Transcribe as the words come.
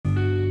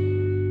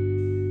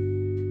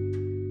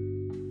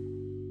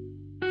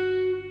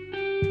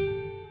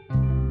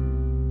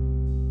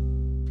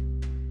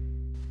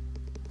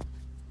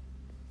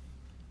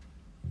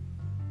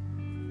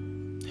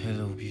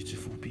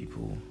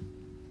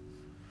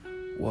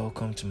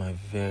Welcome to my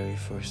very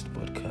first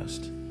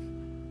podcast.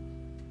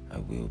 I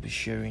will be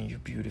sharing you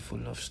beautiful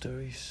love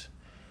stories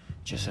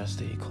just as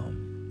they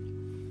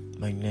come.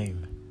 My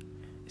name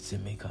is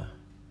Emeka,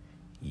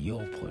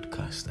 your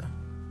podcaster.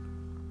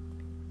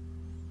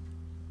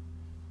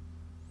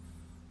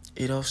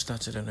 It all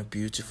started on a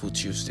beautiful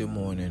Tuesday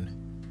morning.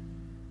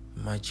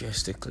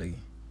 Majestically,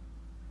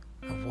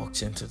 I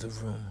walked into the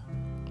room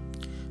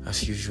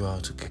as usual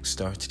to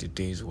kickstart the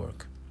day's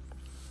work.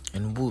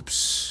 And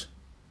whoops,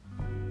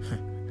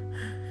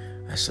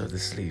 I saw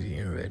this lady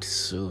in red,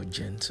 so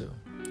gentle.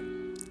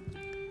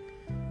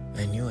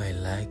 I knew I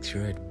liked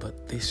red,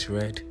 but this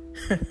red,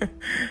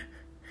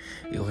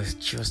 it was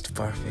just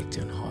perfect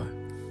on her.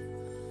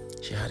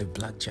 She had a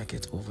black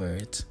jacket over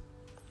it.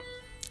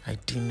 I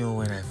didn't know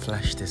when I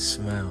flashed a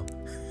smile.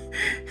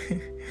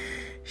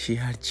 She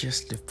had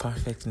just the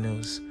perfect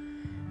nose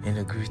and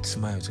a great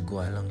smile to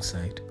go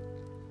alongside.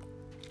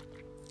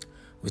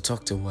 We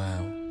talked a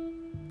while.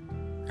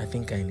 I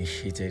think I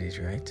initiated it,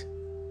 right?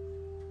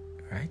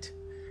 Right?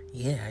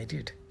 Yeah, I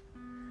did.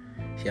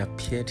 She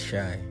appeared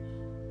shy.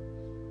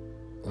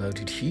 Well,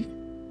 did she?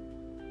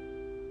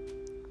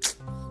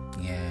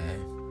 Yeah,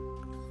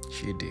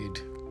 she did.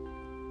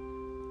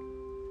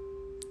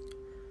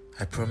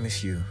 I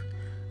promise you,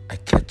 I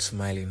kept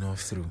smiling all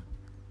through.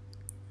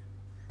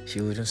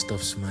 She wouldn't stop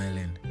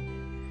smiling.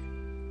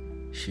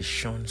 She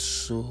shone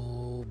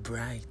so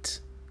bright.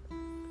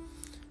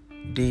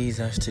 Days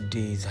after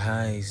days,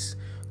 highs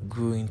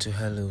grew into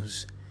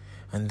hellos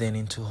and then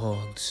into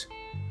hugs.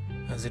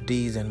 As the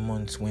days and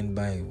months went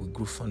by, we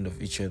grew fond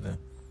of each other.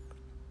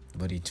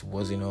 But it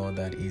wasn't all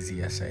that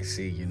easy, as I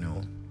say,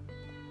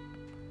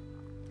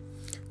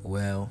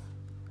 Well,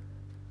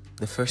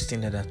 the first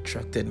thing that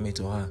attracted me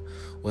to her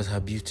was her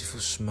beautiful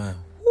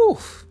smile. Woo!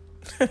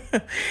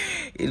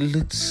 It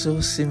looked so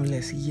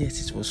seamless, yet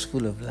it was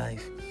full of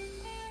life.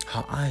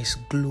 Her eyes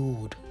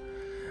glowed.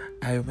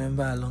 I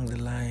remember along the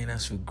line,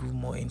 as we grew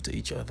more into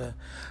each other,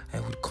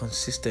 I would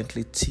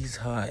consistently tease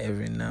her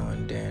every now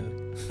and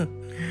then.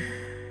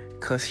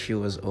 Because she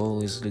was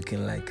always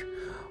looking like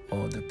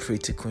all the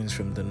pretty queens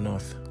from the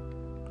north.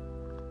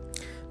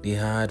 They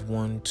had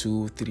 1,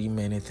 2, 3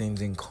 many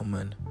things in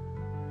common.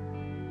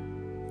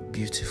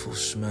 Beautiful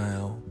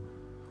smile,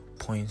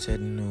 pointed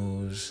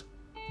nose,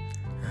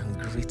 and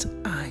great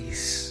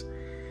eyes.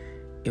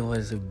 It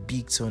was a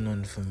big turn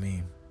on for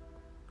me.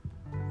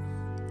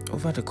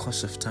 Over the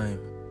course of time,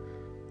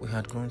 we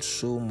had grown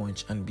so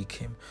much and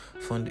became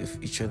fond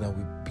of each other.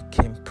 We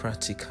became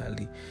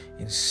practically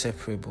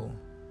inseparable.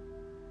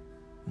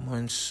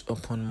 Months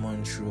upon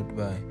months rode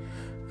by.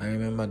 I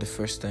remember the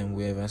first time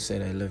we ever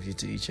said I love you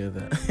to each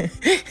other.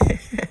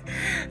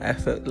 I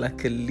felt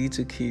like a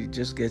little kid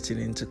just getting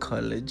into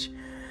college.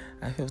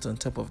 I felt on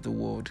top of the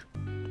world.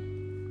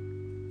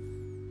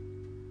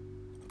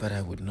 But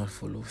I would not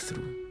follow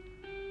through.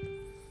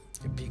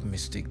 A big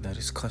mistake that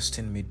is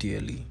costing me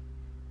dearly.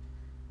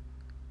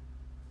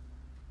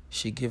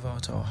 She gave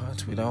out our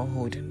heart without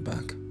holding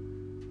back.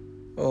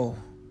 Oh.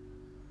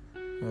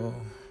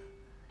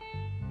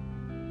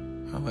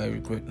 How I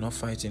regret not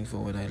fighting for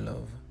what I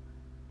love.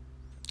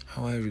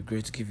 How I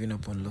regret giving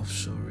up on love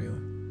so real.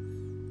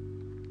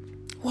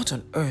 What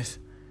on earth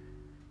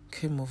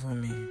came over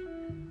me?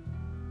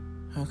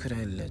 How could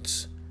I let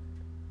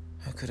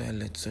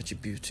such a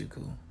beauty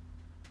go?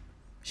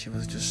 She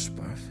was just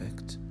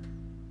perfect.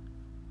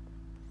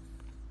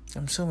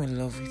 I'm so in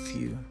love with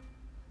you,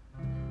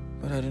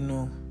 but I don't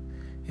know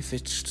if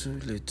it's too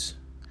late.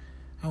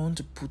 I want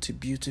to put a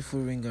beautiful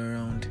ring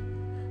around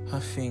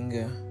her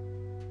finger.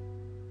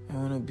 I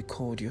want to be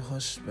called your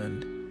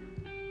husband.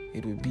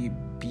 It would be a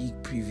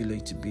big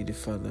privilege to be the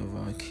father of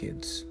our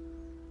kids.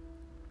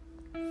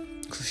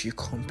 Because you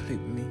complete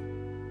me.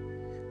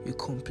 You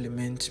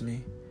compliment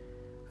me.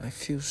 I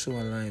feel so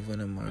alive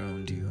when I'm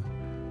around you.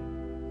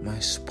 My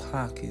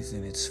spark is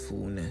in its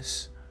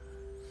fullness.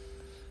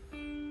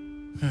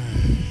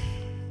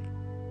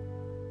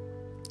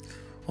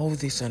 All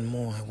this and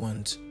more I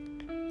want.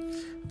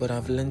 But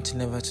I've learned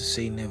never to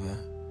say never.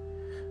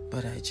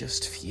 But I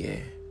just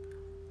fear.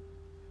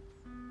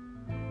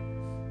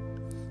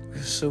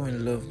 We're so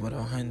in love, but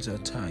our hands are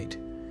tied.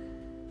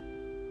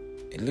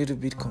 A little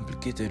bit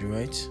complicated,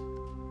 right?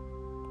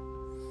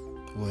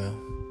 Well,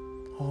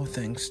 all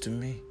thanks to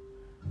me.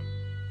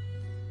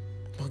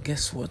 But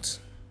guess what?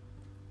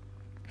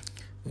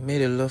 We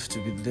made a love to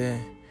be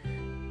there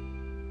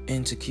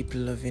and to keep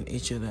loving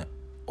each other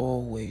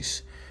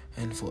always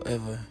and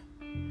forever.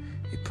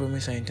 A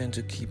promise I intend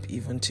to keep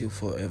even till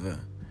forever.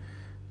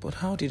 But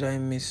how did I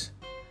miss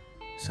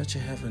such a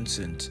heaven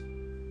sent?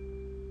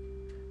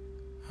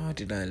 How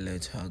did I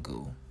let her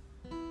go?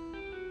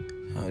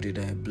 How did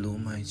I blow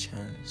my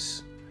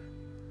chance?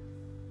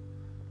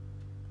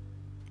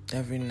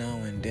 Every now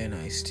and then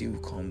I still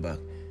come back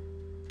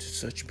to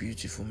such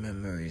beautiful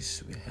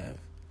memories we have.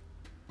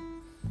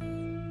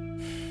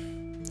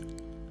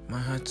 My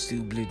heart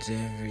still bleeds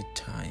every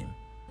time.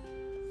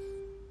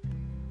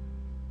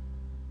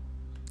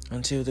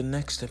 Until the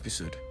next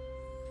episode,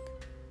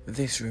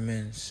 this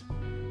remains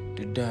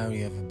the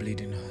diary of a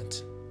bleeding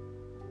heart.